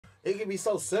It can be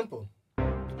so simple. The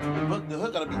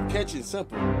hook gotta be catchy and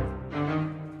simple.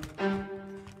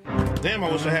 Damn,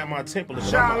 I wish I had my temple.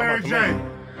 Shout out Larry J.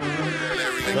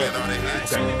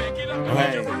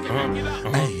 Hey,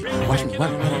 watch me,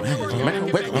 make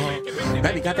it wiggly.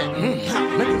 Baby got that, make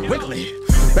it wiggly.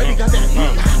 Baby got that,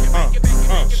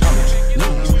 shoulders,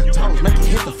 knees, toes, make it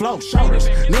hit the flow. Shoulders,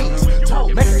 knees,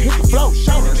 toes, make it hit the flow.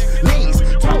 Shoulders, knees,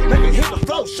 toes, make it hit the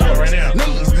flow. Shoulders,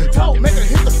 knees, toes, make it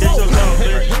hit the flow. Make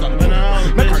her hit the flow,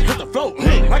 make her hit the flow,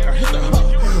 make her hit the flow,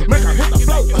 make her hit the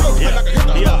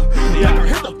flow, make her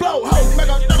hit the flow, make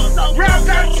her grab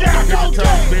that jack,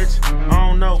 bitch. I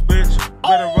don't know, bitch.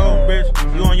 Better roll, bitch.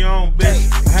 You on your own,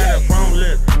 bitch. I had a phone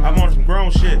lip. I wanted some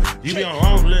grown shit. You be on your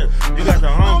own lip. You got the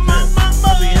home lip.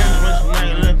 I be handling with some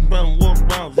nigga lip, but whoop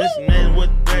bump. This man with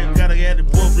the baby gotta get the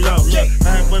whoop low. Look,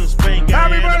 I ain't put a Spain,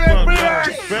 gotta get the whoop low.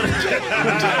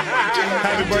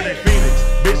 Happy birthday, Phoenix.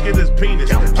 Bitch, get this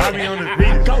penis. I be on this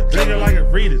Venus. Nigga like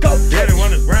a fetus. Daddy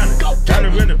run the ground. Gotta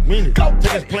run the meanest.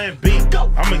 Take his plan B.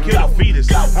 I'ma kill the fetus.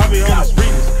 I be on the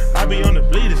streeters. I be on the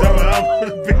bleeders. I be on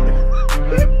the beaters.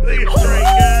 Nigga straight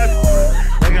guys.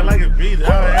 Nigga like a beater. I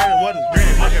had what is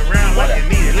green. Looking around like you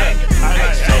need it. Look. I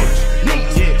like shoulders,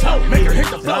 knees, toes, make her hit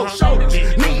the flow. Shoulders,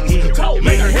 knees, toes,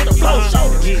 make her hit the flow.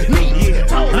 Shoulders, knees,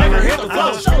 toes, make her hit the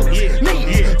flow. Shoulders,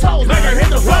 knees, toes, make her hit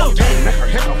the flow. Make her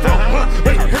hit the flow.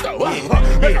 Make her hit the flow.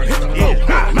 Make her hit the flow.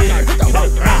 Make her hit the flow.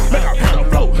 Make her hit the flow. Make her hit the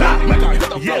flow. Make her hit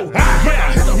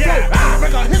the flow.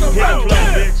 Make her hit the flow.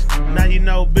 Bitch. Now you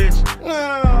know, bitch.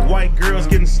 White girls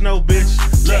getting snow, bitch.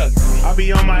 Look, I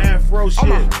be on my afro shit.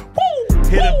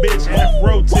 Hit a bitch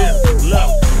afro tip.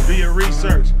 Look, do your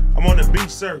research. I'm on the beach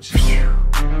search.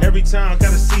 Every time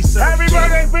gotta see search. Happy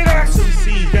birthday, Phoenix.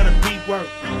 CC's gotta beat work.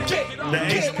 The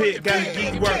ace pit gotta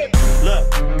geek work. Look,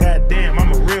 goddamn,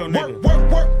 I'm a real nigga.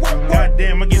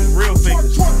 Goddamn, I'm getting real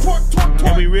figures.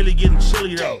 And we really getting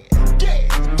chilly though.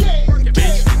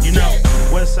 Bitch, you know,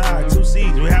 West Side, 2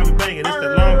 C's, we how we banging. It's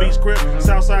the Long Beach crib,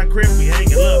 Southside crib, we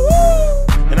hanging. Look,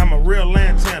 and I'm a real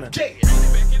lantana.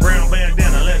 Brown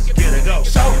bandana, let's get it go.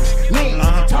 Shoulders, knees,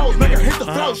 toes, make her hit the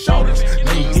flow. Shoulders,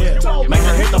 knees, toes, make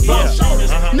her hit the flow.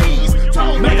 Shoulders, knees,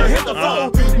 toes, make her hit the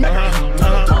flow. Make her hit the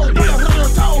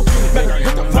flow. Make her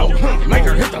hit the flow. Make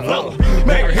her hit the flow.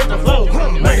 Make her hit the flow.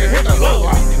 Make her hit the flow.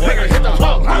 Make her hit the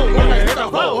flow. Make her hit the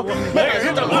flow. Make her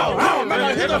hit the flow. Make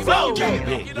her hit the flow.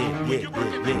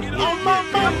 Oh my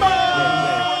mama!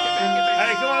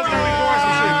 Hey, come on, let's go record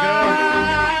some shit, girl.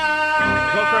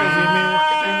 Go crazy, man.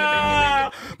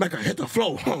 Make her hit the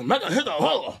flow. Make her hit the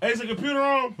flow. Hey, is the computer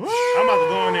on? I'm about to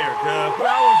go in there, cuz.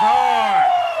 That was hard.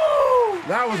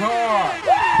 That was hard.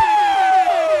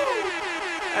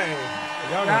 Hey,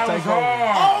 y'all That gonna was take over.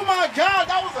 hard. Oh my God,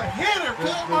 that was a hitter,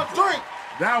 cuz. My drink.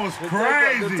 That was The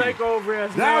crazy. takeover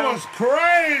is That now. was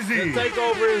crazy. The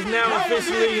takeover is now That was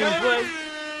officially it, in man. play.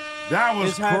 That was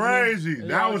It's happening. crazy. And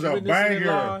That y'all was a witnessing it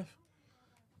banger. live.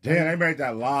 Damn, they made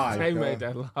that live. They cuz. made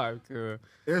that live, too.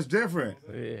 It's different.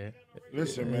 Yeah.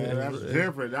 Listen, man, that's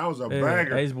different. That was a Yeah.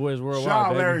 banger. Ace Boys Worldwide. Shout out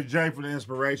baby. Larry J for the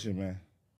inspiration, man.